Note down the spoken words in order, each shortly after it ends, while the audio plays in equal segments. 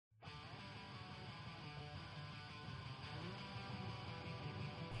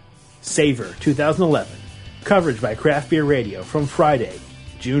Savor 2011. Coverage by Craft Beer Radio from Friday,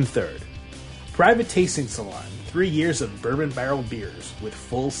 June 3rd. Private Tasting Salon. 3 years of bourbon barrel beers with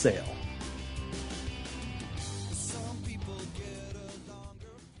Full Sail.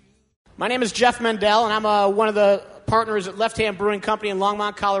 My name is Jeff Mendel, and I'm one of the partners at Left Hand Brewing Company in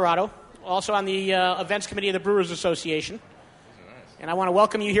Longmont, Colorado. Also on the events committee of the Brewers Association. And I want to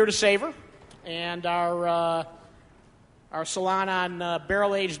welcome you here to Savor and our salon on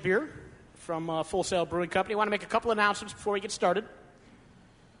barrel-aged beer from Full Sail Brewing Company. I want to make a couple announcements before we get started.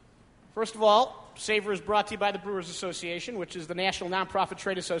 First of all, Savor is brought to you by the Brewers Association, which is the national nonprofit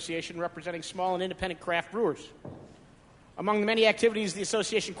trade association representing small and independent craft brewers. Among the many activities the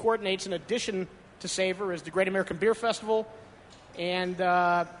association coordinates in addition to Savor is the Great American Beer Festival and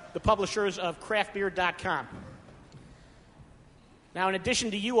the publishers of craftbeer.com. Now, in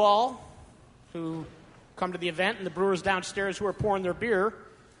addition to you all who come to the event and the brewers downstairs who are pouring their beer,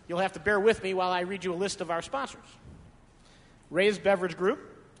 you'll have to bear with me while I read you a list of our sponsors. Ray's Beverage Group,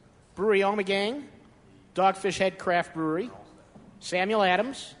 Brewery Omegang, Dogfish Head Craft Brewery, Samuel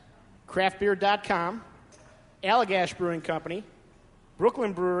Adams, craftbeer.com, Allagash Brewing Company,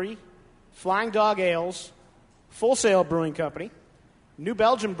 Brooklyn Brewery, Flying Dog Ales, Full Sail Brewing Company, New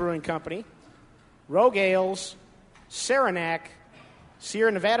Belgium Brewing Company, Rogue Ales, Saranac,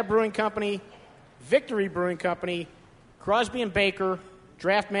 Sierra Nevada Brewing Company, Victory Brewing Company, Crosby & Baker,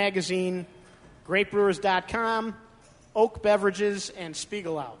 Draft Magazine, GreatBrewers.com, Oak Beverages, and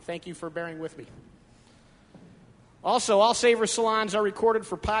Spiegelau. Thank you for bearing with me. Also, all Savor salons are recorded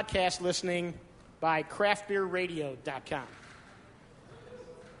for podcast listening by craftbeerradio.com.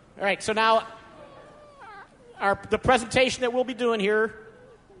 All right, so now the presentation that we'll be doing here,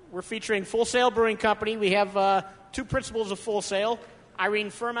 we're featuring Full Sail Brewing Company. We have two principals of Full Sail,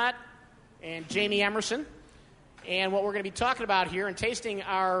 Irene Fermat and Jamie Emerson. And what we're going to be talking about here and tasting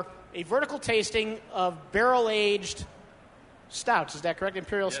are a vertical tasting of barrel-aged stouts. Is that correct?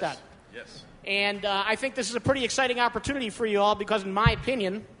 Imperial Stout. Yes. And I think this is a pretty exciting opportunity for you all because, in my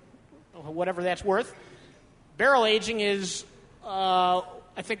opinion, whatever that's worth, barrel aging is, I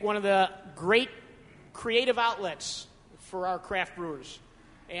think, one of the great creative outlets for our craft brewers.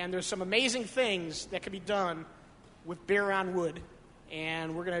 And there's some amazing things that can be done with beer on wood.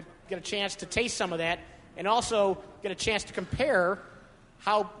 And we're going to get a chance to taste some of that and also get a chance to compare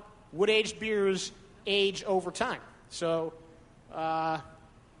how wood-aged beers age over time. So,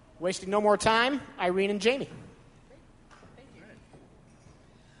 wasting no more time, Irene and Jamie.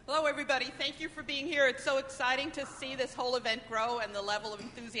 Hello, everybody. Thank you for being here. It's so exciting to see this whole event grow and the level of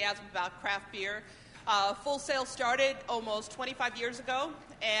enthusiasm about craft beer. Full Sail started almost 25 years ago,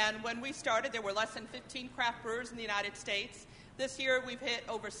 and when we started, there were less than 15 craft brewers in the United States. This year, we've hit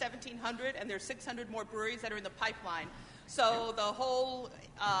over 1,700, and there's 600 more breweries that are in the pipeline. So the whole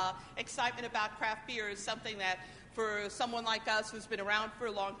excitement about craft beer is something that, for someone like us who's been around for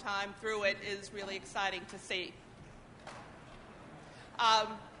a long time through it, is really exciting to see.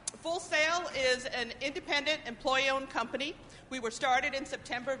 Full Sail is an independent, employee-owned company. We were started in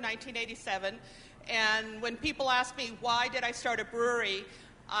September of 1987, and when people ask me why did I start a brewery,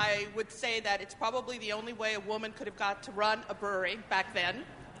 I would say that it's probably the only way a woman could have got to run a brewery back then,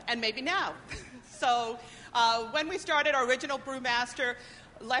 and maybe now. So when we started, our original brewmaster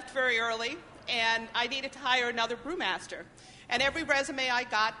left very early, and I needed to hire another brewmaster. And every resume I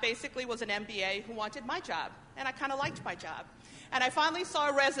got basically was an MBA who wanted my job, and I kind of liked my job. And I finally saw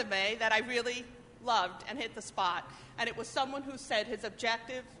a resume that I really loved and hit the spot. And it was someone who said his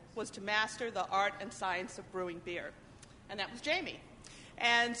objective was to master the art and science of brewing beer. And that was Jamie.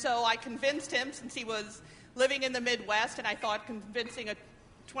 And so I convinced him, since he was living in the Midwest, and I thought convincing a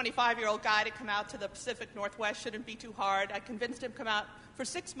 25-year-old guy to come out to the Pacific Northwest shouldn't be too hard. I convinced him to come out for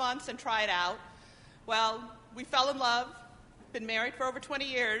 6 months and try it out. Well, we fell in love, been married for over 20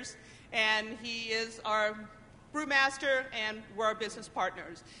 years, and he is our brewmaster, and we're our business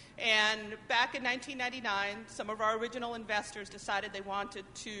partners. And back in 1999, some of our original investors decided they wanted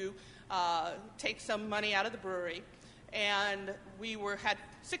to take some money out of the brewery. And we had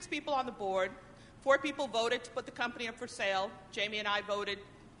 6 people on the board. 4 people voted to put the company up for sale. Jamie and I voted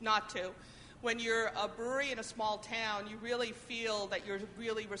not to. When you're a brewery in a small town, you really feel that you're a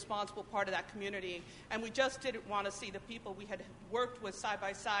really responsible part of that community. And we just didn't want to see the people we had worked with side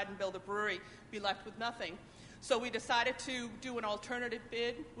by side and build a brewery be left with nothing. So we decided to do an alternative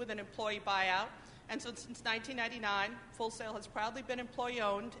bid with an employee buyout. And so since 1999, Full Sail has proudly been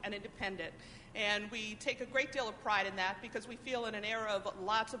employee-owned and independent. And we take a great deal of pride in that because we feel in an era of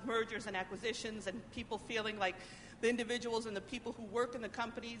lots of mergers and acquisitions and people feeling like the individuals and the people who work in the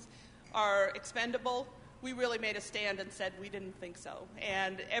companies are expendable. we really made a stand and said we didn't think so.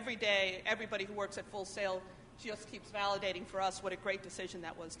 And every day, everybody who works at Full Sail just keeps validating for us what a great decision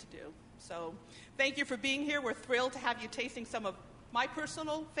that was to do. So thank you for being here. We're thrilled to have you tasting some of my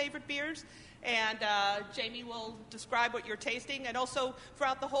personal favorite beers. And Jamie will describe what you're tasting. And also,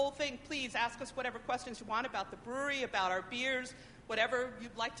 throughout the whole thing, please ask us whatever questions you want about the brewery, about our beers, whatever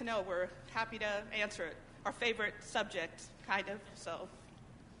you'd like to know. We're happy to answer it. Our favorite subject, kind of, so.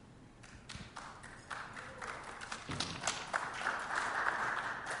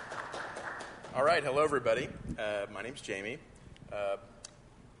 All right, hello everybody. My name's Jamie.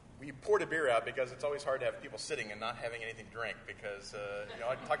 We poured a beer out because it's always hard to have people sitting and not having anything to drink because,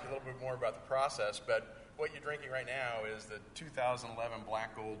 I can talk to you a little bit more about the process, but what you're drinking right now is the 2011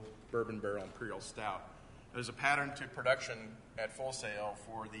 Black Gold Bourbon Barrel Imperial Stout. There's a pattern to production at Full Sail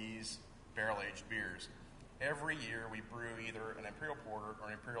for these barrel-aged beers. Every year we brew either an Imperial Porter or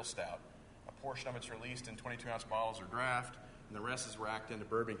an Imperial Stout. A portion of it's released in 22-ounce bottles or draft, and the rest is racked into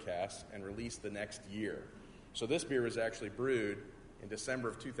bourbon casks and released the next year. So this beer was actually brewed in December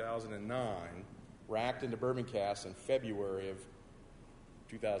of 2009, racked into bourbon casks in February of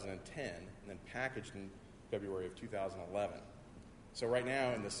 2010, and then packaged in February of 2011. So right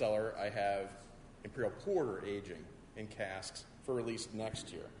now in the cellar, I have Imperial Porter aging in casks for release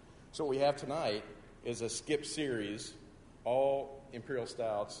next year. So what we have tonight is a skip series, all Imperial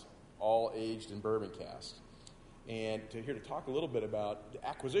Stouts, all aged in bourbon casks. And here to talk a little bit about the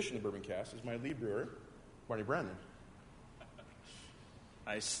acquisition of bourbon casks is my lead brewer, Barney Brennan.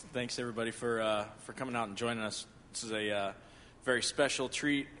 Nice. Thanks, everybody, for coming out and joining us. This is a very special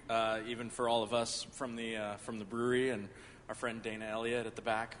treat, even for all of us from the brewery, and our friend Dana Elliott at the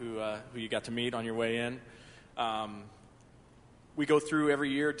back, who you got to meet on your way in. We go through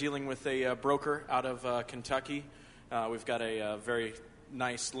every year dealing with a broker out of Kentucky. We've got a very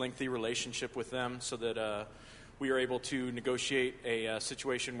nice, lengthy relationship with them, so that we are able to negotiate a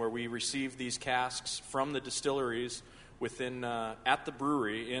situation where we receive these casks from the distilleries within at the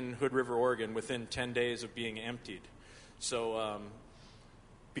brewery in Hood River, Oregon, within 10 days of being emptied. So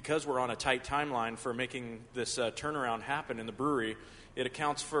because we're on a tight timeline for making this turnaround happen in the brewery, it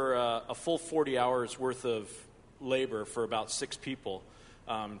accounts for a full 40 hours worth of labor for about 6 people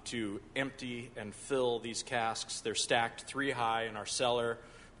to empty and fill these casks. They're stacked 3 high in our cellar,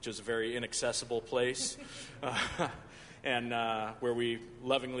 which is a very inaccessible place. And where we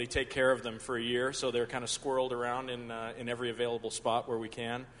lovingly take care of them for a year, so they're kind of squirreled around in every available spot where we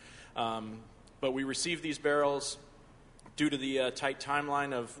can. But we receive these barrels due to the tight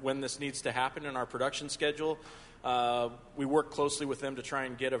timeline of when this needs to happen in our production schedule. We work closely with them to try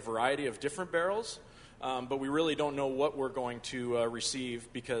and get a variety of different barrels, but we really don't know what we're going to receive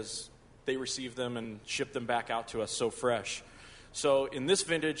because they receive them and ship them back out to us so fresh. So in this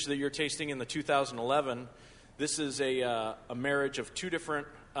vintage that you're tasting in the 2011, this is a marriage of 2 different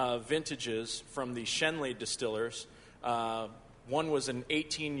vintages from the Schenley distillers. One was an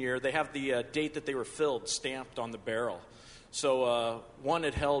 18-year. They have the date that they were filled stamped on the barrel. So one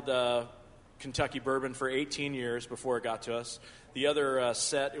had held Kentucky bourbon for 18 years before it got to us. The other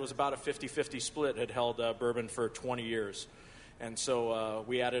set, it was about a 50-50 split, had held bourbon for 20 years. And so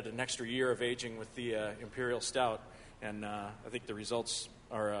we added an extra year of aging with the Imperial Stout, and I think the results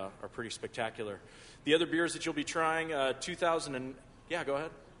are pretty spectacular. The other beers that you'll be trying, 2000 and... Yeah, go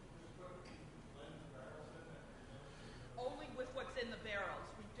ahead. Only with what's in the barrels.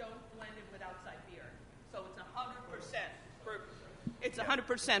 We don't blend it with outside beer. So it's 100% bourbon. It's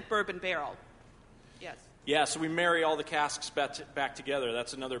 100% bourbon barrel. Yes. Yeah, so we marry all the casks back together.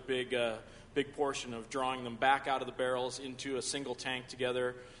 That's another big portion of drawing them back out of the barrels into a single tank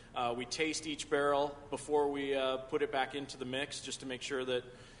together. We taste each barrel before we put it back into the mix, just to make sure that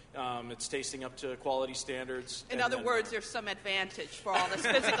it's tasting up to quality standards. In other words, there's some advantage for all this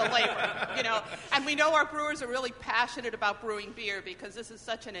physical labor, And we know our brewers are really passionate about brewing beer because this is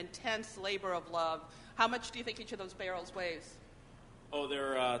such an intense labor of love. How much do you think each of those barrels weighs? Oh,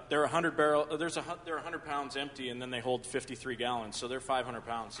 they're 100 barrel. They're 100 pounds empty, and then they hold 53 gallons, so they're 500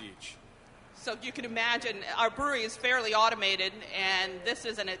 pounds each. So you can imagine our brewery is fairly automated, and this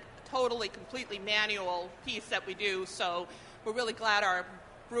isn't a totally, completely manual piece that we do. So we're really glad our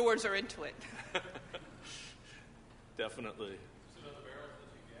brewers are into it. Definitely. So the barrels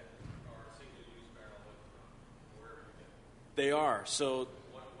that you get are single-use barrel wherever you get them? They are. So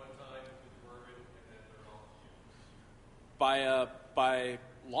One time with bourbon, and then they're all used. by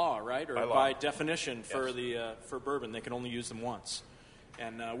law, right, or By law. by definition for Yes. for bourbon, they can only use them once,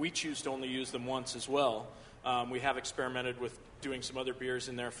 and we choose to only use them once as well. We have experimented with doing some other beers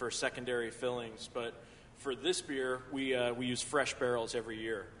in there for secondary fillings, but for this beer, we use fresh barrels every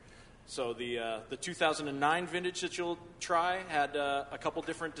year. So the 2009 vintage that you'll try had a couple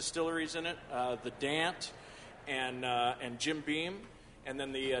different distilleries in it, the Dant and Jim Beam, and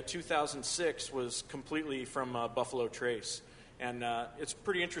then the 2006 was completely from Buffalo Trace. And it's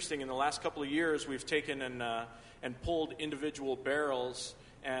pretty interesting. In the last couple of years, we've taken and pulled individual barrels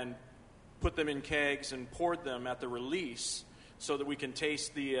and put them in kegs and poured them at the release so that we can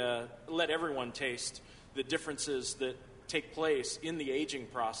taste let everyone taste the differences that take place in the aging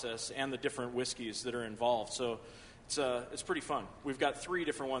process and the different whiskeys that are involved. So it's pretty fun. We've got 3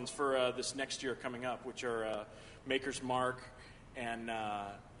 different ones for this next year coming up, which are Maker's Mark and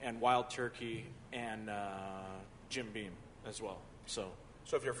Wild Turkey and Jim Beam as well. So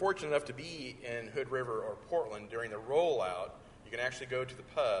if you're fortunate enough to be in Hood River or Portland during the rollout, you can actually go to the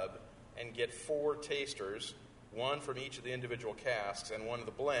pub and get 4 tasters, one from each of the individual casks and one of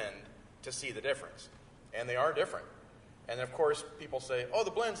the blend, to see the difference. And they are different. And of course, people say, "Oh,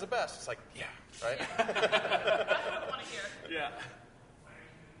 the blend's the best." It's like, yeah, right? I don't want to hear it. Yeah.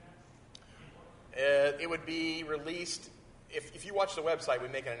 It would be released, if you watch the website, we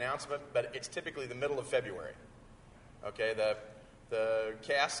make an announcement, but it's typically the middle of February. Okay, the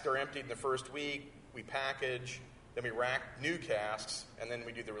casks are emptied in the first week, we package, then we rack new casks, and then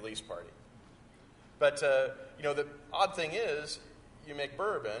we do the release party. But, the odd thing is, you make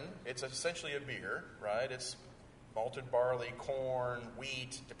bourbon, it's essentially a beer, right? It's malted barley, corn,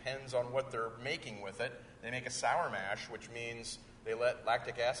 wheat, depends on what they're making with it. They make a sour mash, which means they let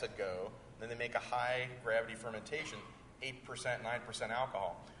lactic acid go. Then they make a high gravity fermentation, 8%, 9%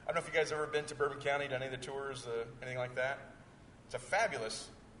 alcohol. I don't know if you guys have ever been to Bourbon County, done any of the tours, anything like that. It's a fabulous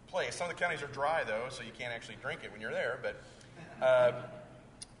place. Some of the counties are dry, though, so you can't actually drink it when you're there. But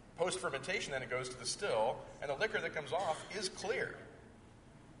post-fermentation, then it goes to the still, and the liquor that comes off is clear.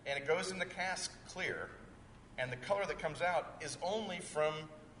 And it goes in the cask clear. And the color that comes out is only from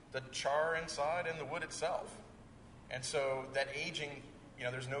the char inside and the wood itself. And so that aging,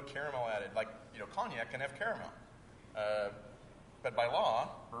 there's no caramel added. Like, cognac can have caramel. But by law,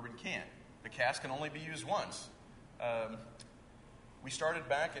 bourbon can't. The cask can only be used once. We started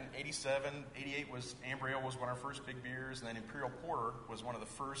back in 87. 88 was Amber Ale was one of our first big beers, and then Imperial Porter was one of the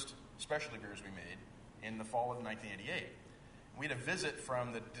first specialty beers we made in the fall of 1988. We had a visit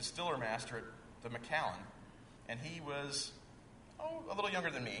from the distiller master at the Macallan, and he was a little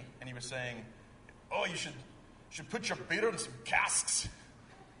younger than me, and he was saying, "Oh, you should put your beer in some casks."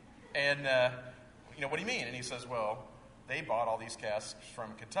 And what do you mean? And he says, "Well, they bought all these casks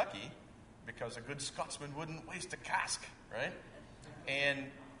from Kentucky because a good Scotsman wouldn't waste a cask, right?"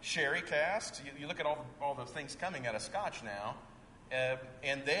 And sherry casks, you look at all the things coming out of Scotch now,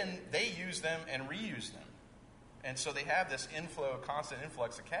 and then they use them and reuse them. And so they have this constant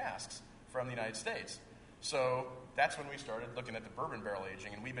influx of casks from the United States. So that's when we started looking at the bourbon barrel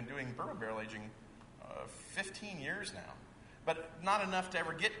aging, and we've been doing bourbon barrel aging 15 years now. But not enough to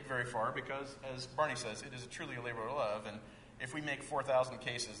ever get very far because, as Barney says, it is truly a labor of love, and if we make 4,000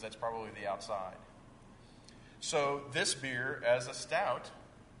 cases, that's probably the outside. So this beer, as a stout,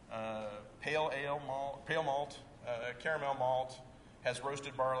 pale malt, caramel malt, has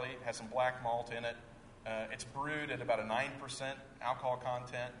roasted barley, has some black malt in it. It's brewed at about a 9% alcohol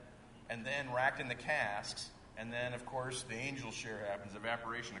content, and then racked in the casks, and then, of course, the angel share happens,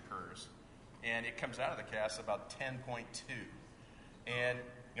 evaporation occurs, and it comes out of the cask about 10.2. And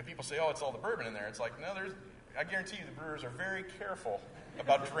people say, "Oh, it's all the bourbon in there." It's like, no, I guarantee you the brewers are very careful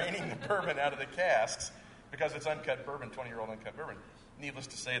about draining the bourbon out of the casks because it's uncut bourbon, 20-year-old uncut bourbon. Needless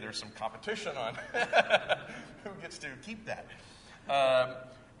to say, there's some competition on who gets to keep that.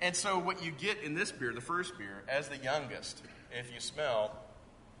 And so what you get in this beer, the first beer, as the youngest, if you smell,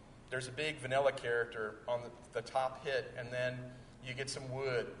 there's a big vanilla character on the top hit, and then you get some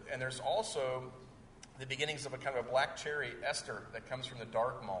wood. And there's also the beginnings of a kind of a black cherry ester that comes from the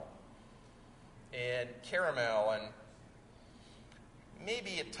dark malt. And caramel, and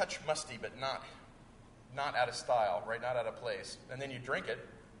maybe a touch musty, but not out of style, right? Not out of place. And then you drink it,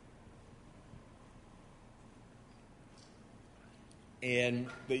 and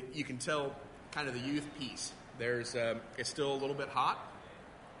you can tell kind of the youth piece. It's still a little bit hot.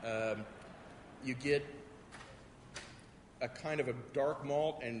 You get a kind of a dark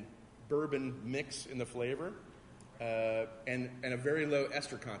malt and bourbon mix in the flavor, and a very low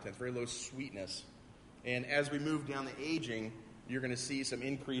ester content, very low sweetness. And as we move down the aging, you're going to see some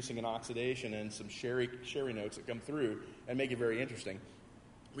increasing in oxidation and some sherry notes that come through and make it very interesting.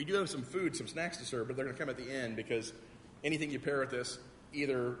 We do have some food, some snacks to serve, but they're going to come at the end because anything you pair with this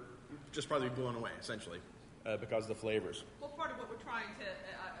either just probably blown away, essentially, because of the flavors. Well, part of what we're trying to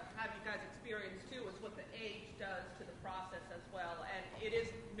have you guys experience, too, is what the age does to the process as well. And it is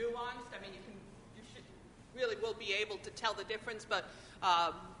nuanced. I mean, you should really will be able to tell the difference, but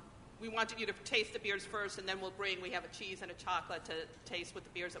we wanted you to taste the beers first, and then we have a cheese and a chocolate to taste with the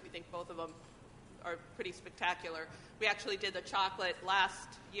beers that we think both of them are pretty spectacular. We actually did the chocolate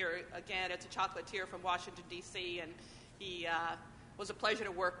last year. Again, it's a chocolatier from Washington, D.C., and he was a pleasure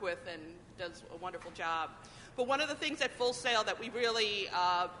to work with and does a wonderful job. But one of the things at Full Sail that we really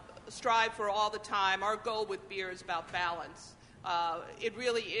strive for all the time, our goal with beer is about balance. It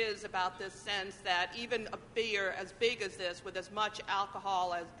really is about this sense that even a beer as big as this, with as much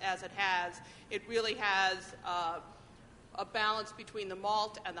alcohol as it has, it really has a balance between the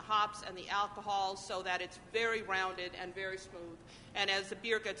malt and the hops and the alcohol so that it's very rounded and very smooth. And as the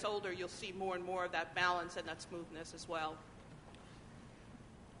beer gets older, you'll see more and more of that balance and that smoothness as well.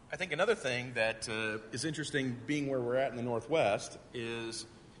 I think another thing that is interesting being where we're at in the Northwest is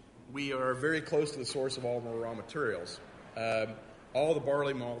we are very close to the source of all of our raw materials. All the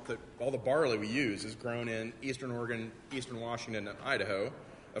barley we use is grown in Eastern Oregon, Eastern Washington, and Idaho.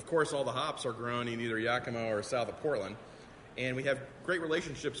 Of course, all the hops are grown in either Yakima or south of Portland. And we have great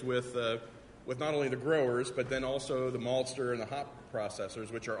relationships with not only the growers, but then also the maltster and the hop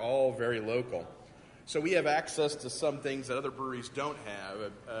processors, which are all very local. So we have access to some things that other breweries don't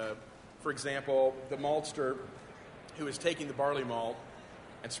have. For example, the maltster who is taking the barley malt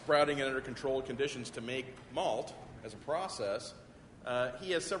and sprouting it under controlled conditions to make malt as a process,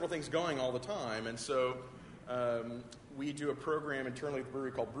 he has several things going all the time. And so we do a program internally at the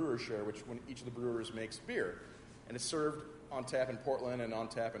brewery called Brewer Share, which when each of the brewers makes beer. And it's served on tap in Portland and on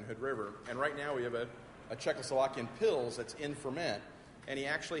tap in Hood River. And right now we have a Czechoslovakian Pils that's in ferment. And he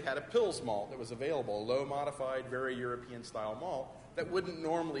actually had a Pils malt that was available, a low-modified, very European-style malt that wouldn't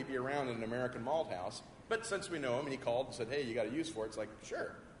normally be around in an American malt house. But since we know him, and he called and said, hey, you got a use for it, it's like,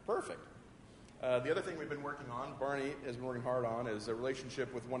 sure, perfect. The other thing we've been working on, Barney has been working hard on, is a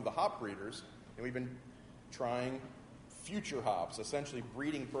relationship with one of the hop breeders. And we've been trying future hops, essentially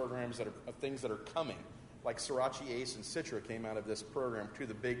breeding programs of things that are coming. Like Sorachi Ace and Citra came out of this program, two of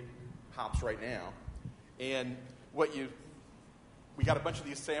the big hops right now. And we got a bunch of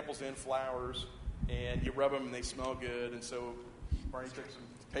these samples in, flowers, and you rub them and they smell good. And so Barney took some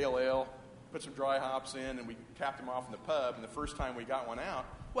pale ale, put some dry hops in, and we capped them off in the pub. And the first time we got one out,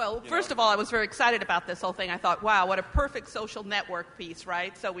 well, first of all, I was very excited about this whole thing. I thought, wow, what a perfect social network piece,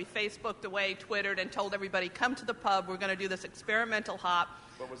 right? So we Facebooked away, Twittered, and told everybody, come to the pub. We're going to do this experimental hop.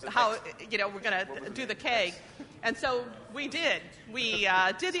 What was it? We're going to do the keg. And so we did. We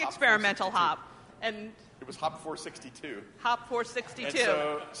did the experimental hop. And it was Hop 462. Hop 462.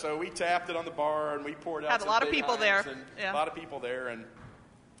 And so we tapped it on the bar, and we poured out had some a lot of big people Heims there. And yeah. A lot of people there, and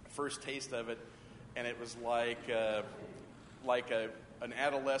first taste of it, and it was like an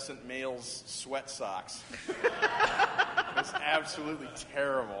adolescent male's sweat socks. It was absolutely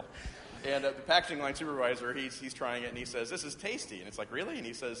terrible. And the packaging line supervisor, he's trying it, and he says, this is tasty. And it's like, really? And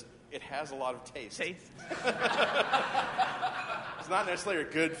he says, it has a lot of taste. It's not necessarily a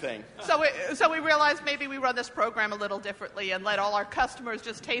good thing. So we realized maybe we run this program a little differently and let all our customers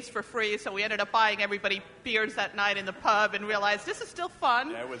just taste for free. So we ended up buying everybody beers that night in the pub and realized this is still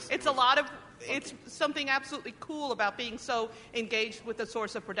fun. Yeah, it's something absolutely cool about being so engaged with the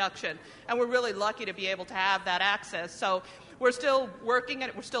source of production. And we're really lucky to be able to have that access. So we're still working at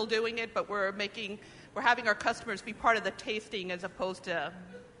it, we're still doing it, but we're having our customers be part of the tasting as opposed to,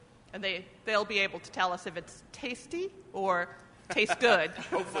 and they'll be able to tell us if it's tasty or tastes good.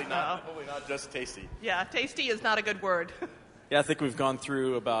 Hopefully not. Hopefully not just tasty. Yeah, tasty is not a good word. Yeah, I think we've gone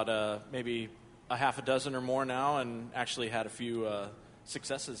through about maybe a half a dozen or more now, and actually had a few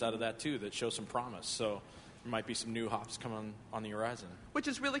successes out of that too that show some promise. So there might be some new hops coming on the horizon. Which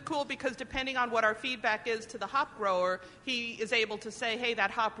is really cool because depending on what our feedback is to the hop grower, he is able to say, hey,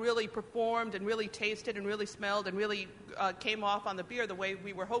 that hop really performed and really tasted and really smelled and really came off on the beer the way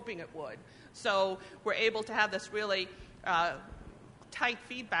we were hoping it would. So we're able to have this really tight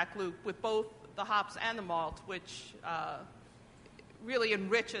feedback loop with both the hops and the malt, which really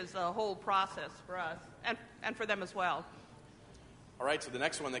enriches the whole process for us and for them as well. All right, so the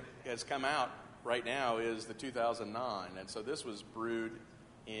next one that has come out right now is the 2009. And so this was brewed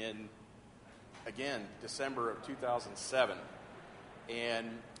in, again, December of 2007 and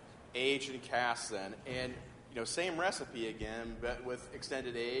aged in casks then. And, same recipe again, but with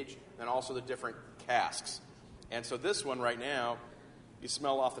extended age and also the different casks. And so this one right now, you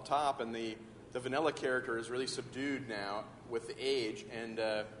smell off the top, and the vanilla character is really subdued now with the age. And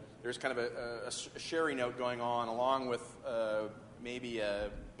there's kind of a sherry note going on along with maybe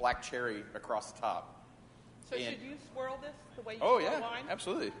a black cherry across the top. So should you swirl this the way you swirl swirl wine? wine?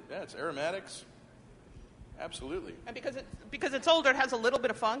 Absolutely. Yeah, it's aromatics. Absolutely. And because it's older, it has a little bit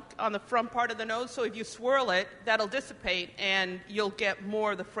of funk on the front part of the nose, so if you swirl it, that'll dissipate, and you'll get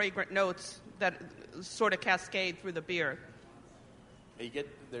more of the fragrant notes that sort of cascade through the beer.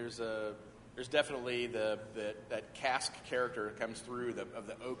 There's definitely that cask character that comes through of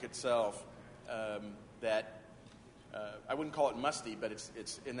the oak itself that I wouldn't call it musty, but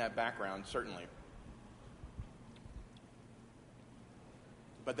it's in that background, certainly.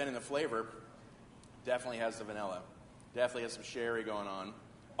 But then in the flavor, definitely has the vanilla. Definitely has some sherry going on.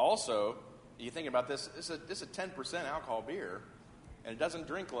 Also, you think about this is a 10% alcohol beer, and it doesn't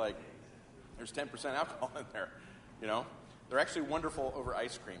drink like there's 10% alcohol in there. You know? They're actually wonderful over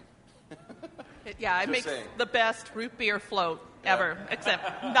ice cream. It makes the best root beer float ever,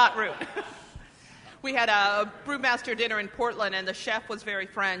 except not root. We had a brewmaster dinner in Portland, and the chef was very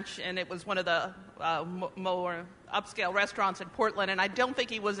French, and it was one of the more upscale restaurants in Portland, and I don't think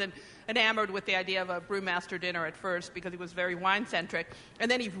he was enamored with the idea of a brewmaster dinner at first because he was very wine-centric, and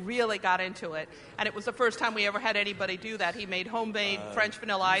then he really got into it, and it was the first time we ever had anybody do that. He made homemade French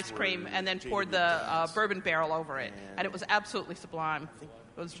vanilla ice cream and then poured the bourbon barrel over it, and it was absolutely sublime.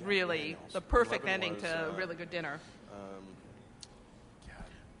 It was really the perfect ending to a really good dinner.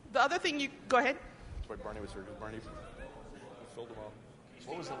 The other thing go ahead. That's why Barney was here. Barney filled them all.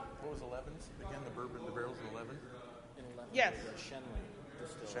 What was 11? Again, the bourbon, the barrels in 11? Yes.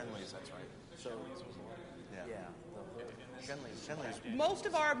 Shenley's, that's right. So, Shenley's. Most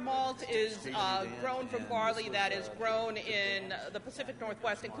of our malt is grown from barley that is grown in the Pacific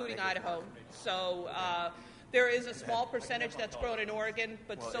Northwest, including Idaho. So there is a small percentage that's grown in Oregon,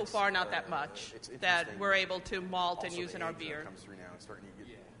 but so far not that much that we're able to malt and use in our beer. Comes through now. It's starting to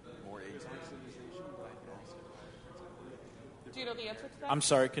get more eggs. Do you know the answer to that? I'm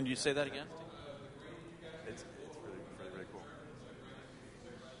sorry, can you say that again? It's really, really cool.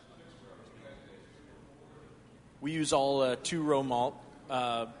 We use all two-row malt.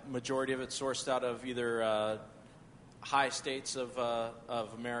 Majority of it sourced out of either high states of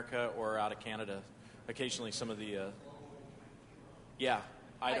America or out of Canada. Occasionally some of the,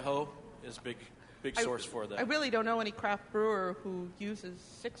 Idaho is a big source for that. I really don't know any craft brewer who uses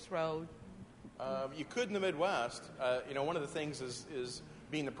 6-row. You could in the Midwest. One of the things is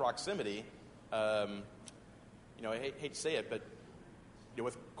being the proximity. I hate to say it, but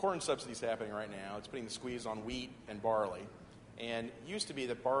with corn subsidies happening right now, it's putting the squeeze on wheat and barley. And it used to be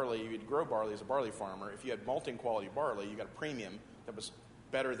that barley, you'd grow barley as a barley farmer. If you had malting quality barley, you got a premium that was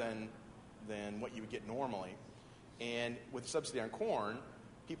better than what you would get normally. And with subsidy on corn,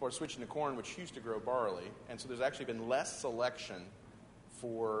 people are switching to corn, which used to grow barley. And so there's actually been less selection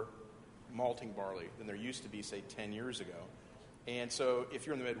for malting barley than there used to be, say, 10 years ago. And so if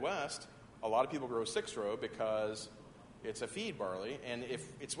you're in the Midwest, a lot of people grow 6-row because it's a feed barley, and if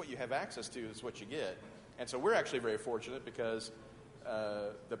it's what you have access to, it's what you get. And so we're actually very fortunate because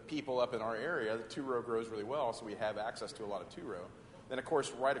the people up in our area, the 2-row grows really well, so we have access to a lot of 2-row. Then, of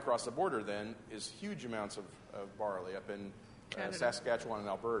course, right across the border then is huge amounts of barley up in Saskatchewan and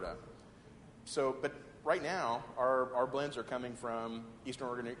Alberta. So, but right now, our blends are coming from Eastern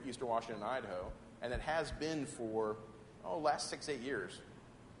Oregon, Eastern Washington, and Idaho, and it has been for, last 6-8 years.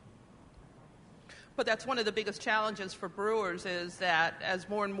 But that's one of the biggest challenges for brewers is that as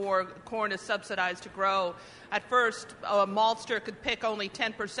more and more corn is subsidized to grow, at first a maltster could pick only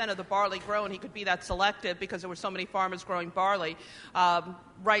 10% of the barley grown. He could be that selective because there were so many farmers growing barley.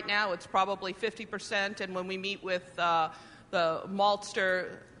 Right now it's probably 50%, and when we meet with the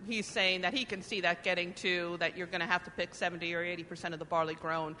maltster, he's saying that he can see that getting to that you're going to have to pick 70 or 80% of the barley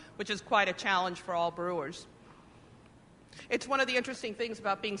grown, which is quite a challenge for all brewers. It's one of the interesting things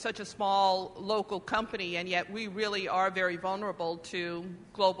about being such a small local company, and yet we really are very vulnerable to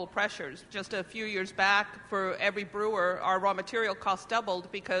global pressures. Just a few years back, for every brewer, our raw material cost doubled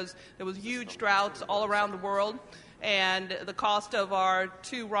because there was huge droughts all around the world, and the cost of our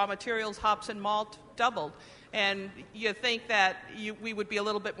 2 raw materials, hops and malt, doubled. And you think that we would be a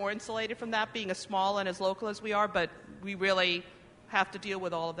little bit more insulated from that, being as small and as local as we are, but we really have to deal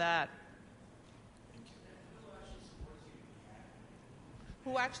with all of that.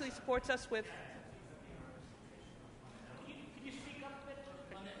 Who actually supports us with?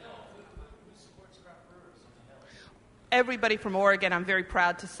 Everybody from Oregon, I'm very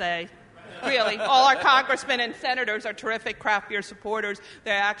proud to say. Really, all our congressmen and senators are terrific craft beer supporters.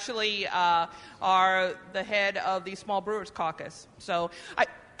 They actually are the head of the Small Brewers Caucus. So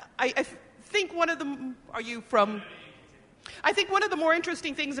I think one of them, are you from? I think one of the more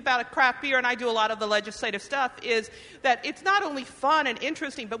interesting things about a craft beer, and I do a lot of the legislative stuff, is that it's not only fun and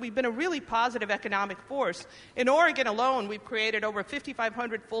interesting, but we've been a really positive economic force. In Oregon alone, we've created over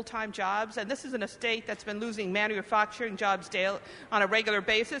 5,500 full-time jobs, and this is in a state that's been losing manufacturing jobs on a regular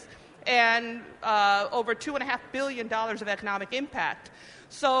basis, and over $2.5 billion of economic impact.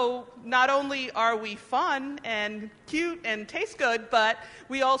 So not only are we fun and cute and taste good, but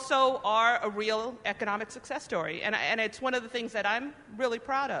we also are a real economic success story. And it's one of the things that I'm really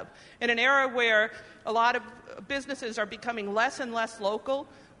proud of. In an era where a lot of businesses are becoming less and less local,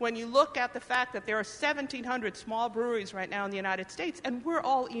 when you look at the fact that there are 1,700 small breweries right now in the United States, and we're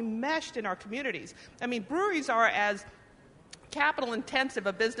all enmeshed in our communities. I mean, breweries are as capital intensive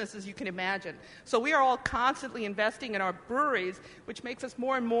a business as you can imagine. So we are all constantly investing in our breweries, which makes us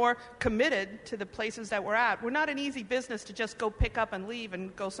more and more committed to the places that we're at. We're not an easy business to just go pick up and leave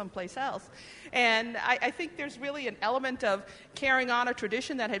and go someplace else. And I think there's really an element of carrying on a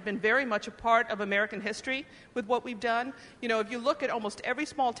tradition that had been very much a part of American history with what we've done. You know, if you look at almost every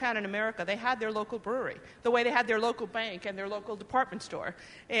small town in America, they had their local brewery, the way they had their local bank and their local department store.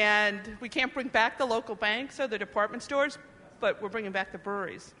 And we can't bring back the local banks or the department stores, but we're bringing back the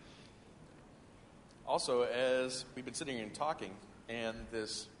breweries. Also, as we've been sitting here and talking, and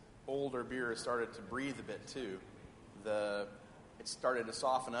this older beer has started to breathe a bit too, it started to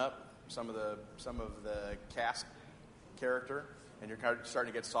soften up some of the cask character, and you're kind of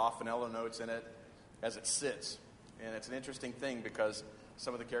starting to get soft vanilla notes in it as it sits. And it's an interesting thing because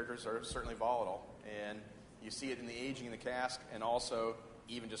some of the characters are certainly volatile, and you see it in the aging in the cask, and also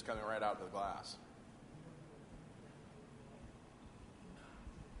even just coming right out of the glass.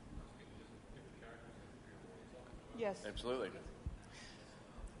 Yes. Absolutely.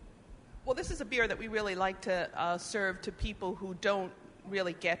 Well, this is a beer that we really like to serve to people who don't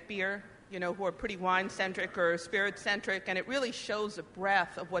really get beer, you know, who are pretty wine-centric or spirit-centric, and it really shows the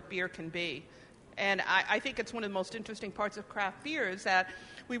breadth of what beer can be. And I think it's one of the most interesting parts of craft beer is that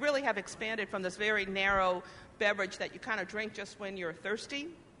we really have expanded from this very narrow beverage that you kind of drink just when you're thirsty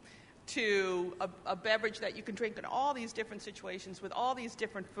to a beverage that you can drink in all these different situations with all these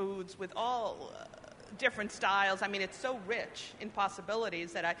different foods, with all different styles. I mean, it's so rich in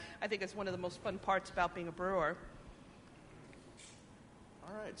possibilities that I think it's one of the most fun parts about being a brewer.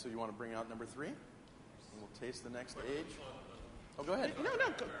 All right, so you want to bring out number 3? And we'll taste the next age. Oh, go ahead. No.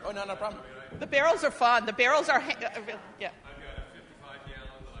 Oh, no problem. The barrels are fun. The barrels are... yeah. I've got a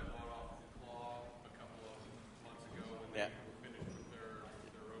 55-gallon that I bought off the Claw a couple of months ago when they were finished with their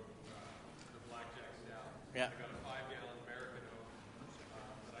Blackjack Stout. Yeah. I've got a 5-gallon American Oak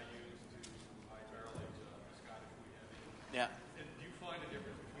that I use to barrel age Scottish wheat heavy. Yeah. And do you find a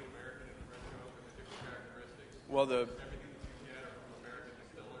difference between American and French Oak and the different characteristics? Well, Everything that you get are from American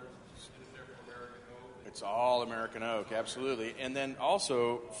distillers. Is there from American Oak? it's all American Oak, absolutely. And then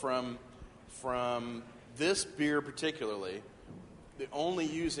also from this beer particularly, only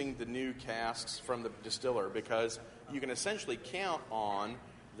using the new casks from the distiller, because you can essentially count on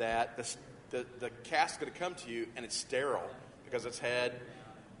that the cask's going to come to you and it's sterile because it's had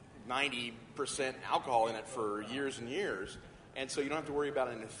 90% alcohol in it for years and years, and so you don't have to worry about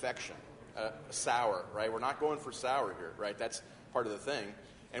an infection, sour, right? We're not going for sour here, right? That's part of the thing.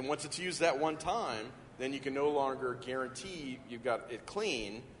 And once it's used that one time, then you can no longer guarantee you've got it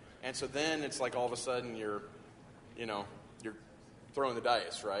clean, and so then it's like all of a sudden you're throwing the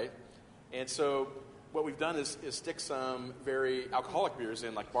dice, right? And so what we've done is stick some very alcoholic beers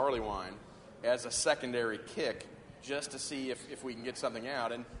in, like barley wine, as a secondary kick, just to see if we can get something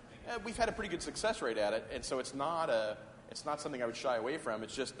out. And we've had a pretty good success rate at it, and so it's not something I would shy away from.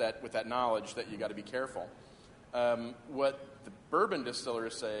 It's just that with that knowledge that you got to be careful. What the bourbon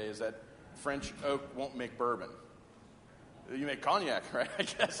distillers say is that French oak won't make bourbon. You make cognac, right? I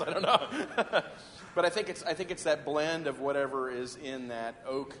guess, I don't know. But I think it's that blend of whatever is in that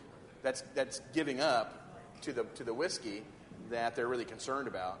oak that's giving up to the whiskey that they're really concerned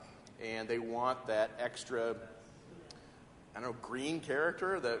about, and they want that extra, I don't know, green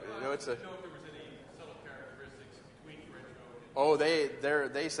character. That it's a. I don't know if there was any subtle characteristics between French oak. Oh,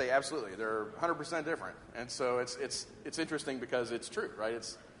 they say absolutely. They're 100% different, and so it's interesting because it's true, right?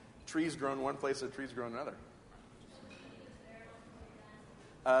 It's trees grown one place and trees grown another.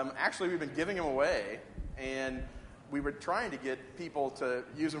 Actually, we've been giving them away, and we were trying to get people to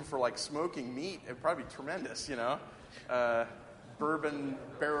use them for like smoking meat. It'd probably be tremendous, bourbon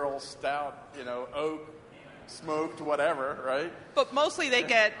barrel stout, oak, smoked, whatever, right? But mostly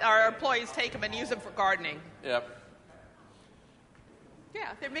our employees take them and use them for gardening. Yep.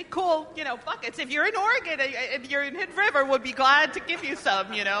 Yeah, they make cool, buckets. If you're in Oregon, if you're in Hood River, we'll be glad to give you some,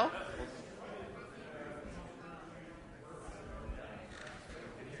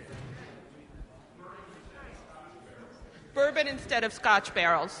 bourbon instead of Scotch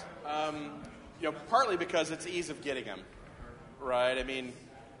barrels? Partly because it's ease of getting them, right? I mean,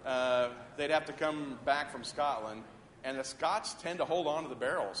 they'd have to come back from Scotland, and the Scots tend to hold on to the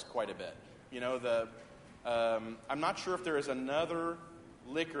barrels quite a bit. I'm not sure if there is another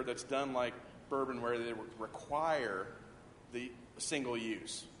liquor that's done like bourbon where they require the single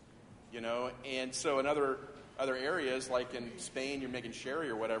use, and so in other areas, like in Spain, you're making sherry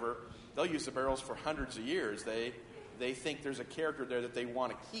or whatever, they'll use the barrels for hundreds of years. They think there's a character there that they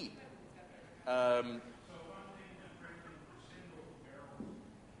want to keep.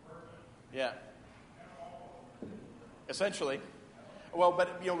 Yeah. Essentially. Well,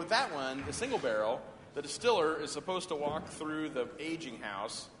 but with that one, the single barrel, the distiller is supposed to walk through the aging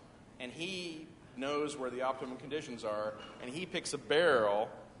house, and he knows where the optimum conditions are, and he picks a barrel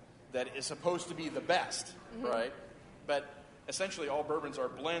that is supposed to be the best, right? But essentially all bourbons are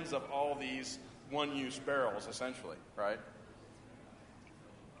blends of all these one-use barrels, essentially, right?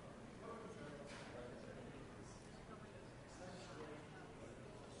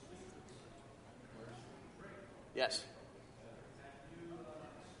 Yes.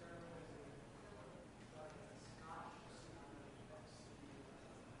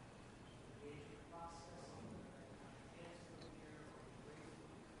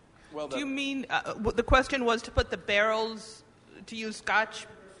 Well, Do you mean the question was to put the barrels to use Scotch?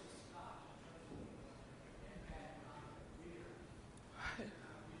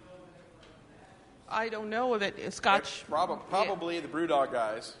 I don't know if it is Scotch. Probably the Brewdog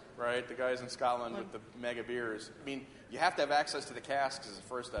guys, right? The guys in Scotland with the mega beers. I mean, you have to have access to the casks is the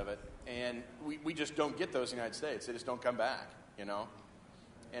first of it, and we just don't get those in the United States. They just don't come back,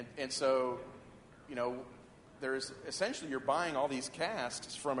 And so, there's essentially you're buying all these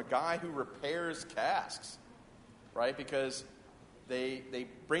casks from a guy who repairs casks, right? Because they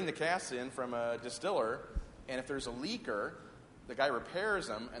bring the casks in from a distiller, and if there's a leaker, the guy repairs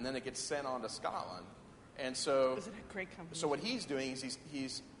them, and then it gets sent on to Scotland. And so, Isn't it great company? So what he's doing is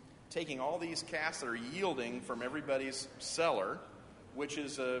he's taking all these casks that are yielding from everybody's cellar, which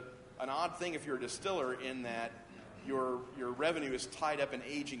is an odd thing if you're a distiller in that your revenue is tied up in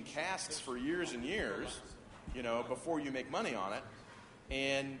aging casks for years and years, before you make money on it.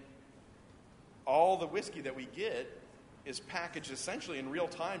 And all the whiskey that we get is packaged essentially in real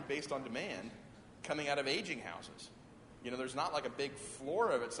time based on demand coming out of aging houses. There's not like a big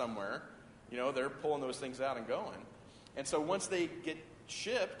floor of it somewhere. They're pulling those things out and going. And so once they get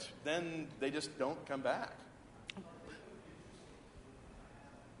shipped, then they just don't come back.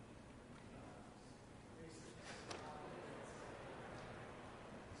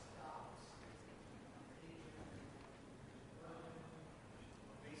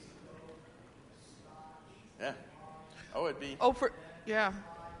 Yeah. Oh, it'd be. Oh, yeah.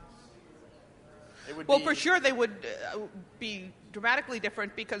 It would Well, be, for sure they would be dramatically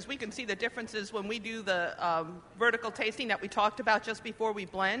different because we can see the differences when we do the vertical tasting that we talked about just before we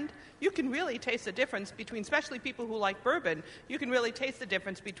blend. You can really taste the difference between, especially people who like bourbon, you can really taste the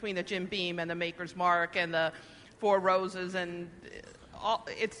difference between the Jim Beam and the Maker's Mark and the Four Roses. And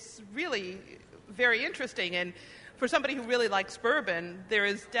it's really very interesting. And for somebody who really likes bourbon, there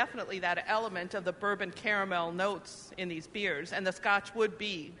is definitely that element of the bourbon caramel notes in these beers, and the Scotch would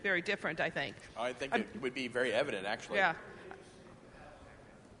be very different, I think. I think it would be very evident, actually. Yeah.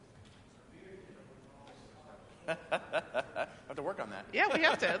 I have to work on that. Yeah, we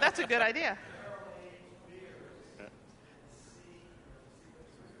have to. That's a good idea.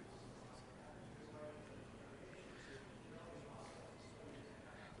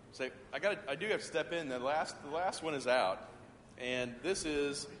 So I do have to step in. The last one is out, and this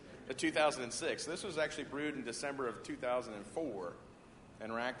is the 2006. This was actually brewed in December of 2004,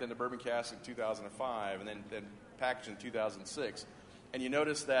 and racked into bourbon casks in 2005, and then packaged in 2006. And you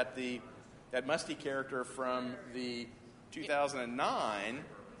notice that that musty character from the 2009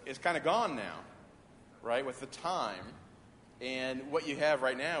 is kind of gone now, right, with the time. And what you have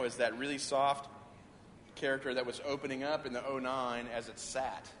right now is that really soft character that was opening up in the 09 as it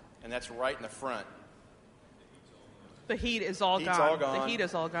sat. And that's right in the front. The heat is all Heat's gone. all gone. The heat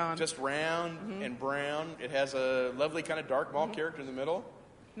is all gone. Just round and brown. It has a lovely kind of dark malt character in the middle.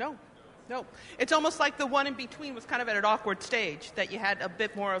 No. It's almost like the one in between was kind of at an awkward stage, that you had a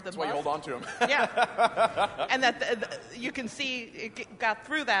bit more of the That's why you hold on to them. Yeah. And that you can see it got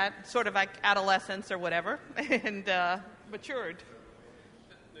through that sort of like adolescence or whatever and matured.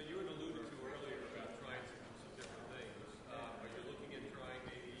 Now, you had alluded to earlier about trying some different things. Are you looking at trying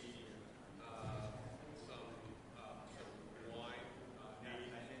maybe some wine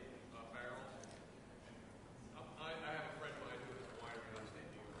aged barrels? I have a friend of mine who has a winery in upstate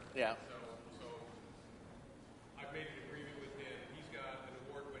New York. Yeah. So I've made an agreement with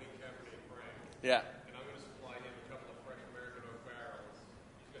Yeah. And I'm going to supply him a couple of fresh American oak barrels.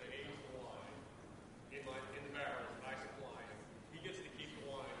 He's going to age the wine in the barrels I supply him. He gets to keep the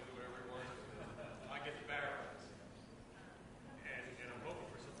wine and do whatever he wants with it. I get the barrels. And I'm hoping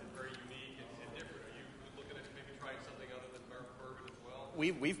for something very unique and different. Are you looking at maybe trying something other than bourbon as well?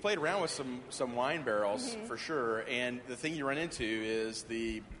 We've played around with some wine barrels for sure, and the thing you run into is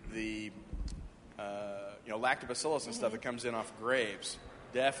the lactobacillus and stuff that comes in off grapes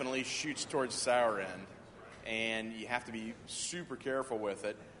definitely shoots towards the sour end, and you have to be super careful with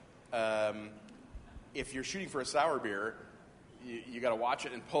it. If you're shooting for a sour beer, you got to watch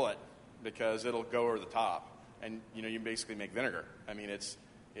it and pull it because it'll go over the top, and you basically make vinegar. I mean, it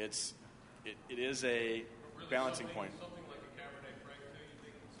is a balancing point. Something like a Cabernet Franc too, you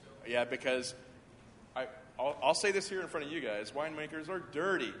think it's still... Yeah, because I'll say this here in front of you guys. Winemakers are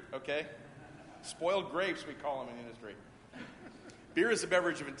dirty, okay? Spoiled grapes, we call them in the industry. Beer is a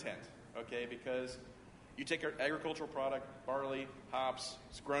beverage of intent, okay? Because you take our agricultural product, barley, hops,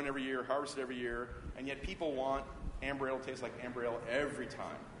 it's grown every year, harvested every year, and yet people want amber ale to taste like amber ale every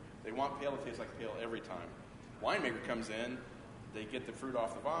time. They want pale to taste like pale every time. Winemaker comes in, they get the fruit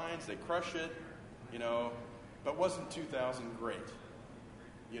off the vines, they crush it, but wasn't 2000 great?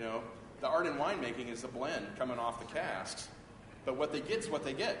 The art in winemaking is the blend coming off the casks. But what they get is what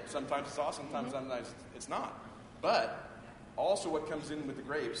they get. Sometimes it's awesome, sometimes it's not. But also what comes in with the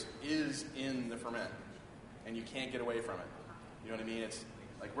grapes is in the ferment. And you can't get away from it. You know what I mean? It's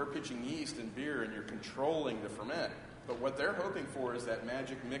like we're pitching yeast and beer and you're controlling the ferment. But what they're hoping for is that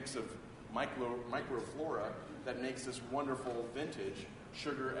magic mix of microflora that makes this wonderful vintage,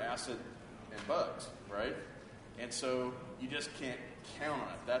 sugar, acid, and bugs, right? And so you just can't count on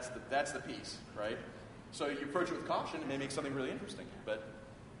it. That's the piece, right? So you approach it with caution, it may make something really interesting, but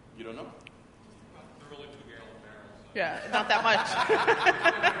you don't know. They're only 2-gallon barrels. Yeah, not that much.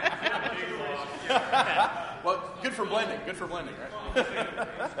 Well, good for blending, right?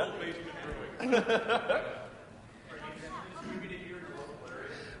 Still basement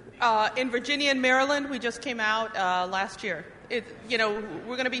brewing. In Virginia and Maryland, we just came out last year. We're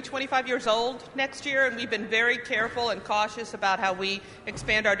going to be 25 years old next year, and we've been very careful and cautious about how we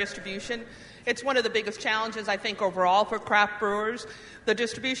expand our distribution. It's one of the biggest challenges, I think, overall for craft brewers. The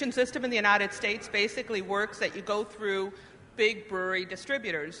distribution system in the United States basically works that you go through big brewery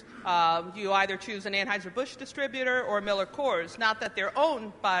distributors. You either choose an Anheuser-Busch distributor or Miller Coors. Not that they're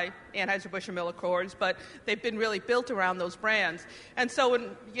owned by Anheuser-Busch or Miller Coors, but they've been really built around those brands. And so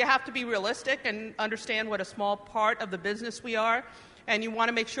you have to be realistic and understand what a small part of the business we are. And you want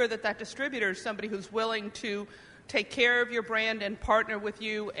to make sure that that distributor is somebody who's willing to take care of your brand and partner with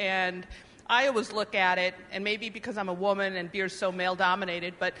you. And I always look at it, and maybe because I'm a woman and beer's so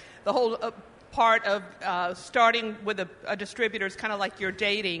male-dominated, but the whole part of starting with a distributor is kind of like you're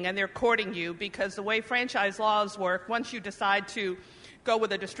dating and they're courting you, because the way franchise laws work, once you decide to go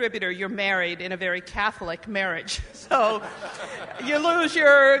with a distributor, you're married in a very Catholic marriage. So you lose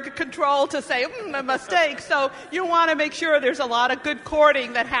your control to say, a mistake. So you want to make sure there's a lot of good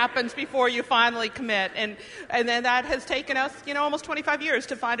courting that happens before you finally commit. And then that has taken us, almost 25 years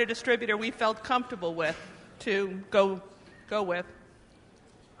to find a distributor we felt comfortable with to go with.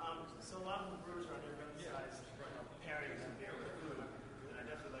 So a lot of the brewers are on different sides pairing beer with food. And I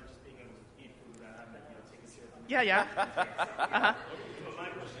definitely like just being able to eat food without having to take a sip. Yeah. Uh-huh. My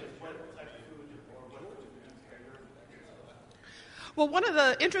question is, what type of food or what food do you pair your beer? Well, one of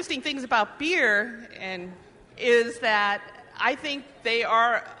the interesting things about beer is that I think they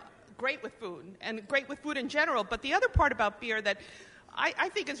are great with food and great with food in general. But the other part about beer that I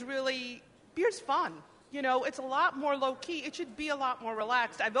think is really, beer's fun. It's a lot more low-key. It should be a lot more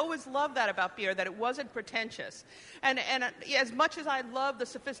relaxed. I've always loved that about beer, that it wasn't pretentious. And as much as I love the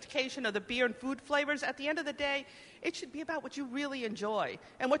sophistication of the beer and food flavors, at the end of the day, it should be about what you really enjoy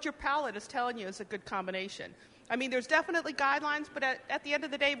and what your palate is telling you is a good combination. I mean, there's definitely guidelines, but at the end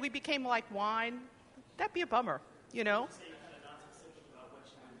of the day, we became like wine. That'd be a bummer,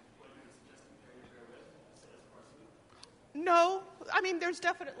 No. I mean, there's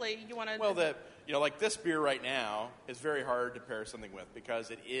definitely, you want to... Well, like this beer right now is very hard to pair something with because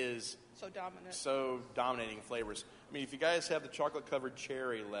it is so dominating flavors. I mean, if you guys have the chocolate-covered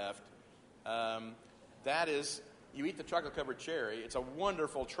cherry left, that is, you eat the chocolate-covered cherry, it's a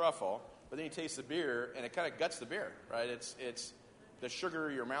wonderful truffle, but then you taste the beer, and it kind of guts the beer, right? It's the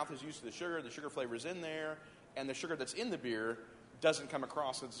sugar, your mouth is used to the sugar flavor's in there, and the sugar that's in the beer doesn't come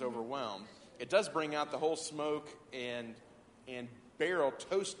across, it's overwhelmed. It does bring out the whole smoke and barrel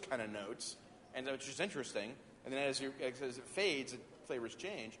toast kind of notes, and which is interesting. And then as it fades, flavors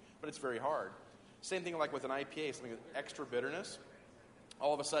change, but it's very hard. Same thing like with an IPA, something with extra bitterness.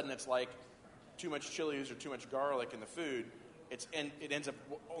 All of a sudden, it's like too much chilies or too much garlic in the food, and it ends up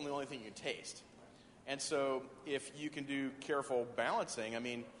only the only thing you can taste. And so if you can do careful balancing, I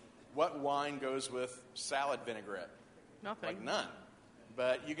mean, what wine goes with salad vinaigrette? Nothing. Like none.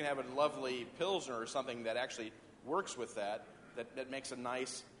 But you can have a lovely Pilsner or something that actually works with that makes a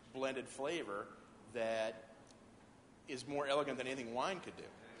nice blended flavor that is more elegant than anything wine could do.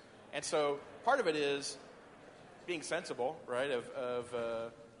 And so part of it is being sensible, right?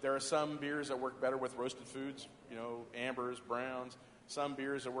 There are some beers that work better with roasted foods, ambers, browns. Some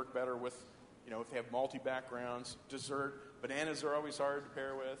beers that work better with, if they have malty backgrounds. Dessert, bananas are always hard to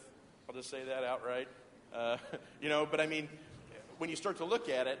pair with. I'll just say that outright. But I mean, when you start to look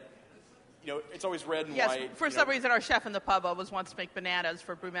at it, it's always red and white. Yes, for some reason, our chef in the pub always wants to make bananas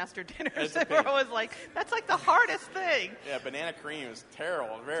for brewmaster dinners. And we're always like, that's like the hardest thing. Yeah, banana cream is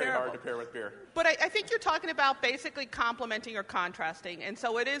terrible. Very hard to pair with beer. But I think you're talking about basically complementing or contrasting. And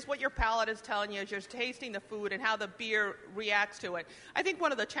so it is what your palate is telling you as you're tasting the food and how the beer reacts to it. I think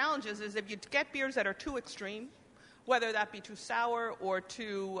one of the challenges is if you get beers that are too extreme, whether that be too sour or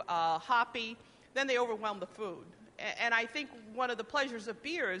too hoppy, then they overwhelm the food. And I think one of the pleasures of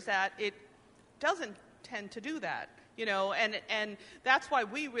beer is that it doesn't tend to do that, and that's why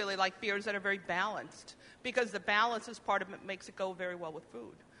we really like beers that are very balanced, because the balance is part of it, makes it go very well with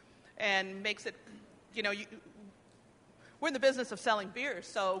food and makes it, we're in the business of selling beers,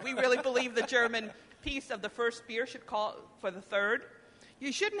 so we really believe the German piece of the first beer should call for the third.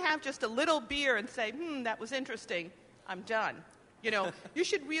 You shouldn't have just a little beer and say, that was interesting, I'm done. You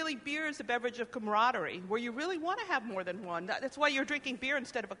should really, beer is a beverage of camaraderie, where you really want to have more than one. That's why you're drinking beer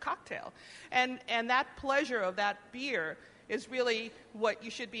instead of a cocktail. And that pleasure of that beer is really what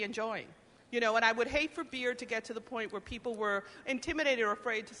you should be enjoying. And I would hate for beer to get to the point where people were intimidated or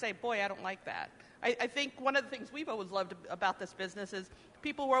afraid to say, boy, I don't like that. I think one of the things we've always loved about this business is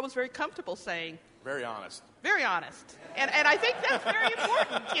people were always very comfortable saying. Very honest. Very honest. And I think that's very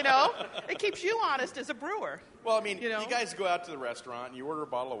important, It keeps you honest as a brewer. Well, I mean, you guys go out to the restaurant and you order a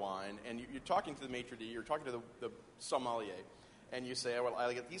bottle of wine and you're talking to the maitre d', you're talking to the sommelier, and you say, well,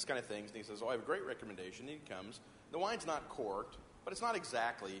 I get these kind of things. And he says, I have a great recommendation. And he comes. The wine's not corked, but it's not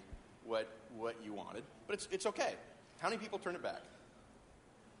exactly what you wanted. But it's okay. How many people turn it back?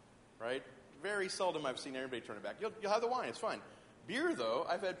 Right? Very seldom I've seen anybody turn it back. You'll have the wine. It's fine. Beer, though,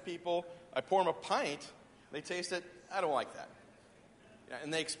 I've had people, I pour them a pint, they taste it, I don't like that. Yeah,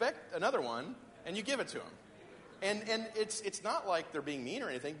 and they expect another one, and you give it to them. And it's not like they're being mean or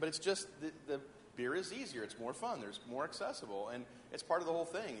anything, but it's just the beer is easier. It's more fun. There's more accessible, and it's part of the whole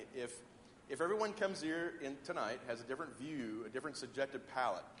thing. If everyone comes here tonight has a different view, a different subjective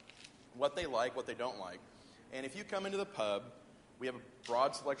palate, what they like, what they don't like, and if you come into the pub, we have a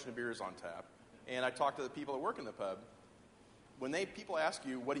broad selection of beers on tap, and I talk to the people that work in the pub. When people ask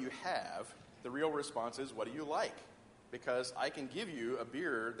you, what do you have, the real response is, what do you like? Because I can give you a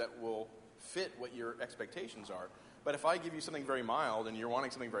beer that will fit what your expectations are. But if I give you something very mild and you're wanting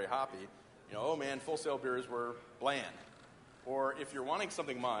something very hoppy, oh man, Full Sail beers were bland. Or if you're wanting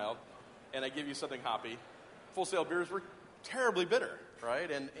something mild and I give you something hoppy, Full Sail beers were terribly bitter, right?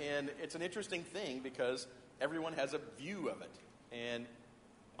 And it's an interesting thing because everyone has a view of it. And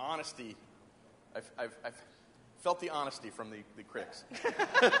honesty, I've felt the honesty from the critics.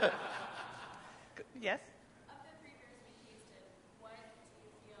 Yes? Of the 3 beers we tasted, what do you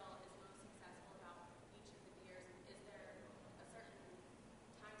feel is most successful about each of the beers? And is there a certain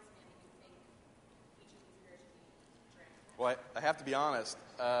time span that you think each of these beers should be drank? Well, I have to be honest.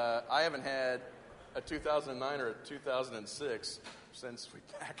 I haven't had a 2009 or a 2006 since we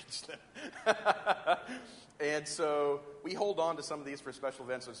packaged them. And so we hold on to some of these for special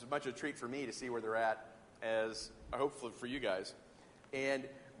events. So it's as much a treat for me to see where they're at as hopefully for you guys. And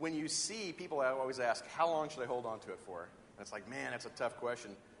when you see people always ask, how long should I hold on to it for? And it's like, man, that's a tough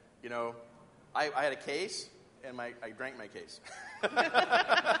question. I had a case, and I drank my case.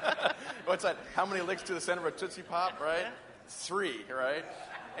 What's that? How many licks to the center of a Tootsie Pop, right? 3, right?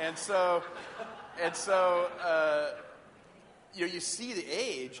 And so you see the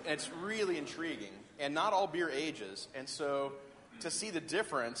age, and it's really intriguing. And not all beer ages. And so to see the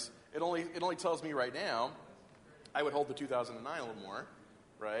difference, it only tells me right now, I would hold the 2009 a little more,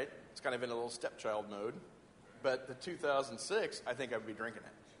 right? It's kind of in a little stepchild mode. But the 2006, I think I would be drinking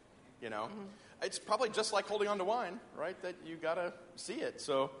it, Mm-hmm. It's probably just like holding on to wine, right? That you got to see it.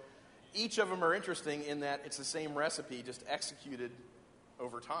 So each of them are interesting in that it's the same recipe, just executed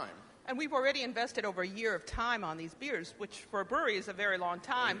over time. And we've already invested over a year of time on these beers, which for a brewery is a very long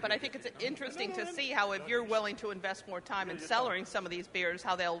time. But I think it's interesting to see how if you're willing to invest more time in cellaring some of these beers,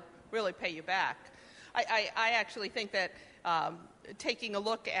 how they'll really pay you back. I actually think that taking a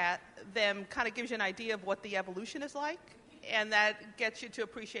look at them kind of gives you an idea of what the evolution is like, and that gets you to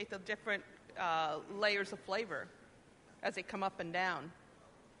appreciate the different layers of flavor as they come up and down.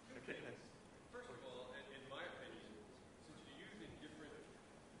 First of all, in my opinion, since you're using different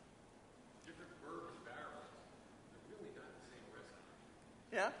bourbon barrels, they're really not the same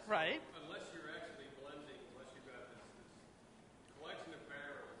recipe. Yeah. Right. Unless you're actually blending, unless you've got this collection of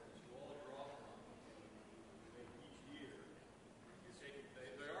barrels that you all draw from each year, you take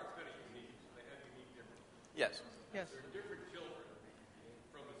they are kind of unique. They have unique differences. Yes. Yes. They're different children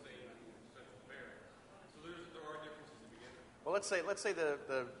from the same central parent. So there are differences to begin with. Well, let's say the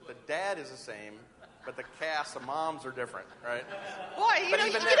dad is the same, but the cast, the moms are different, right? Boy, But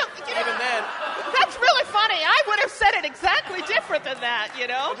even then, that's really funny. I would have said it exactly different than that, you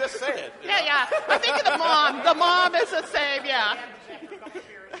know? just say it. you know? Yeah. I think of the mom. The mom is the same, yeah.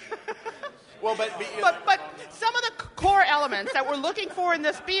 Well, but But some of the core elements that we're looking for in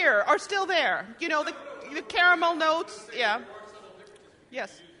this beer are still there. You know, the caramel notes, yeah.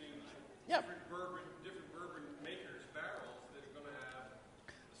 Yes. yeah. Different bourbon makers' barrels that are going to have.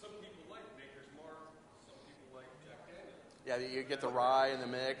 Some people like Maker's Mark. Some people like Jack Daniel's. Yeah, you get the rye in the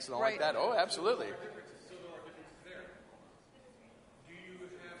mix and all Right. like that. Oh, absolutely. So there are differences there. Do you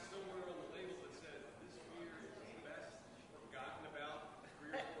have somewhere on the label that says this beer is the best forgotten about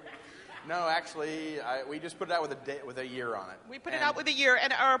 3 or 4 years? No, actually, we just put it out with a year on it. We put it out with a year,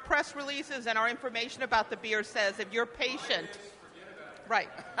 and our press releases and our information about the beer says if you're patient. Right.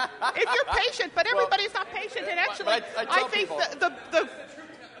 If you're patient, but everybody's not patient, and actually, but I tell think people- the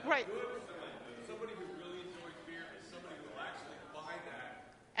right. Somebody who really enjoys beer is somebody who will actually buy that.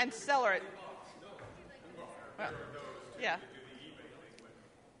 And seller it. Yeah.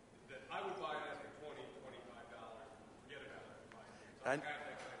 That I would buy it after $20, $25. Forget about it.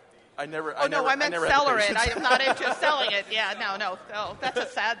 I never. Oh, no, I meant never had the seller it. patience. I am not into selling it. Yeah, no. That's a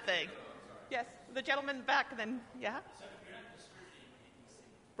sad thing. Yes, the gentleman in the back, then, yeah?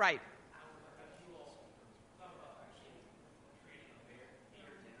 Right.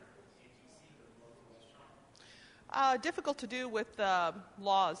 Difficult to do with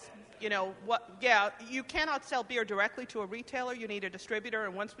laws. You know, you cannot sell beer directly to a retailer. You need a distributor,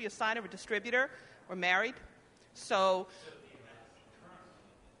 and once we assign a distributor, we're married. So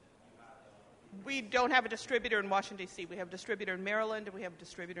we don't have a distributor in Washington, D.C. We have a distributor in Maryland, and we have a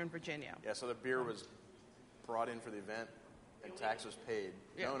distributor in Virginia. Yeah, so the beer was brought in for the event, and tax was paid.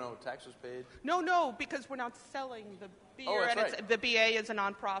 Yeah. No, tax was paid. No, because we're not selling the beer, Oh, that's and right. the BA is a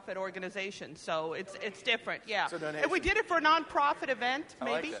nonprofit organization, so it's different. Yeah, So donation. if we did it for a nonprofit event, I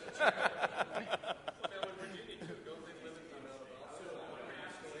like maybe. that.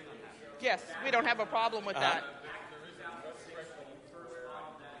 Yes, we don't have a problem with that.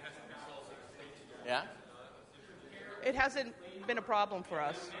 Yeah? It hasn't been a problem for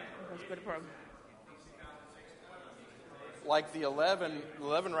us. It's been a problem. Like the 11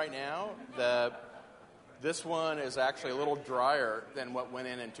 right now, this one is actually a little drier than what went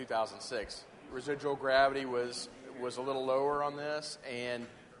in 2006. Residual gravity was a little lower on this, and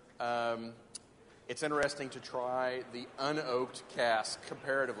it's interesting to try the unoaked cask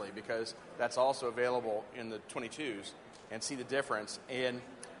comparatively because that's also available in the 22s and see the difference. And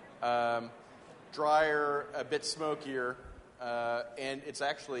drier, a bit smokier, and it's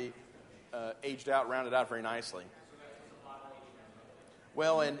actually aged out, rounded out very nicely.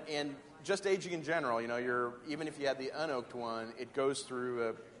 Well, and just aging in general, you know, even if you had the unoaked one, it goes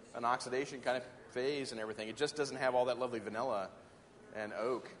through an oxidation kind of phase and everything. It just doesn't have all that lovely vanilla and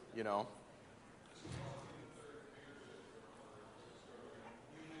oak, you know.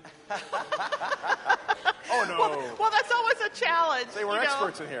 Oh, no. Well, that's always a challenge. Say we're you know.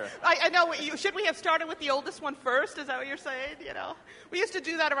 experts in here. I know. Should we have started with the oldest one first? Is that what you're saying? You know, we used to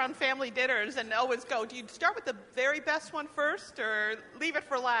do that around family dinners and always go, do you start with the very best one first or leave it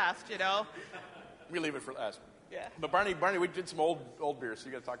for last, you know? We leave it for last. Yeah. But Barney, we did some old beers, so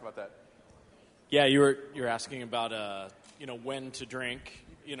you got to talk about that. Yeah, you're asking about when to drink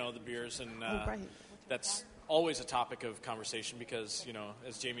the beers, and right. that's always a topic of conversation because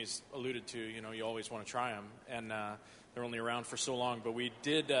as Jamie's alluded to, you always want to try them, and they're only around for so long. But we've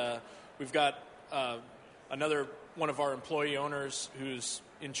got another one of our employee owners who's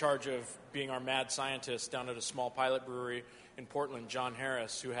in charge of being our mad scientist down at a small pilot brewery in Portland, John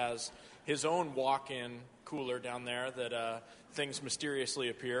Harris, who has his own walk-in cooler down there that things mysteriously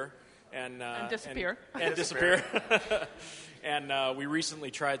appear. And disappear. And disappear. And we recently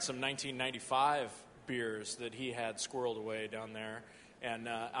tried some 1995 beers that he had squirreled away down there. And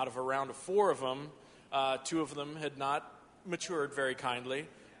out of a round of 4 of them, 2 of them had not matured very kindly,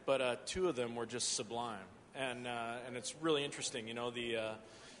 but 2 of them were just sublime. and it's really interesting. You know,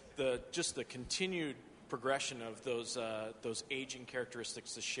 the continued progression of those aging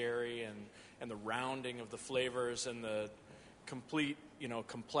characteristics, the sherry and the rounding of the flavors and the complete, you know,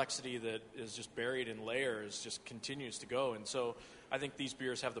 complexity that is just buried in layers just continues to go. And so I think these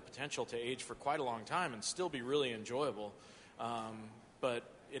beers have the potential to age for quite a long time and still be really enjoyable. But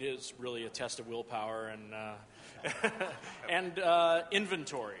it is really a test of willpower and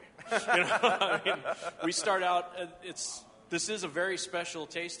inventory. You know, I mean, we start out. This is a very special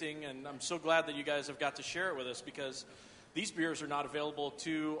tasting, and I'm so glad that you guys have got to share it with us, because these beers are not available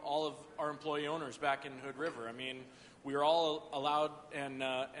to all of our employee owners back in Hood River. I mean, we are all allowed and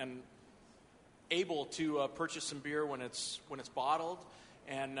able to purchase some beer when it's bottled,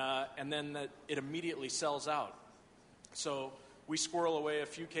 and then it immediately sells out. So we squirrel away a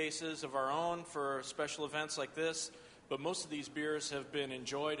few cases of our own for special events like this, but most of these beers have been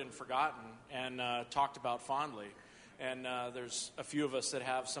enjoyed and forgotten and talked about fondly. And there's a few of us that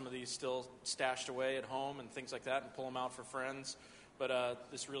have some of these still stashed away at home and things like that and pull them out for friends. But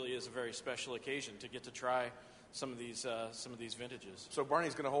this really is a very special occasion to get to try some of these vintages. So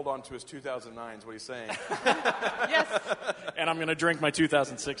Barney's going to hold on to his 2009s, what he's saying. Yes. And I'm going to drink my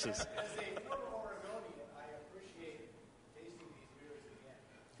 2006s. As a former Oregonian, I appreciate tasting these beers again.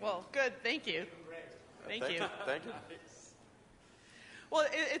 Well, good. Thank you. Thank you. Thank you. Well,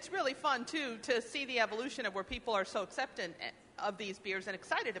 it's really fun, too, to see the evolution of where people are so accepting of these beers and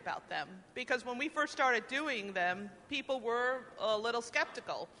excited about them. Because when we first started doing them, people were a little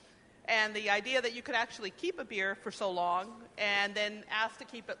skeptical. And the idea that you could actually keep a beer for so long and then ask to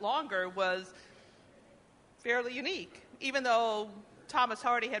keep it longer was fairly unique. Even though Thomas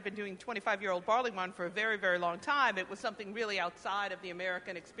Hardy had been doing 25-year-old barley wine for a very, very long time, it was something really outside of the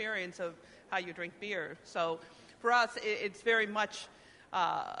American experience of how you drink beer. So for us, it's very much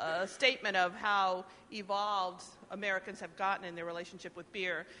a statement of how evolved Americans have gotten in their relationship with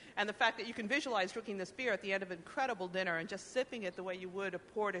beer. And the fact that you can visualize drinking this beer at the end of an incredible dinner and just sipping it the way you would a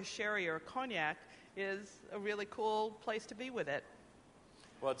port, a sherry, or a cognac is a really cool place to be with it.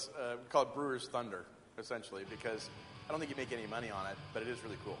 Well, it's we call it Brewer's Thunder, essentially, because I don't think you make any money on it, but it is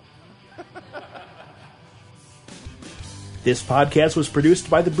really cool. This podcast was produced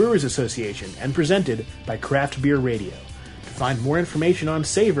by the Brewers Association and presented by Craft Beer Radio. To find more information on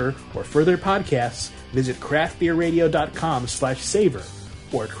Savor or further podcasts, visit craftbeerradio.com/savor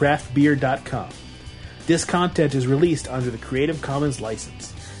or craftbeer.com. This content is released under the Creative Commons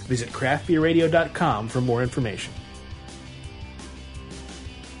license. Visit craftbeerradio.com for more information.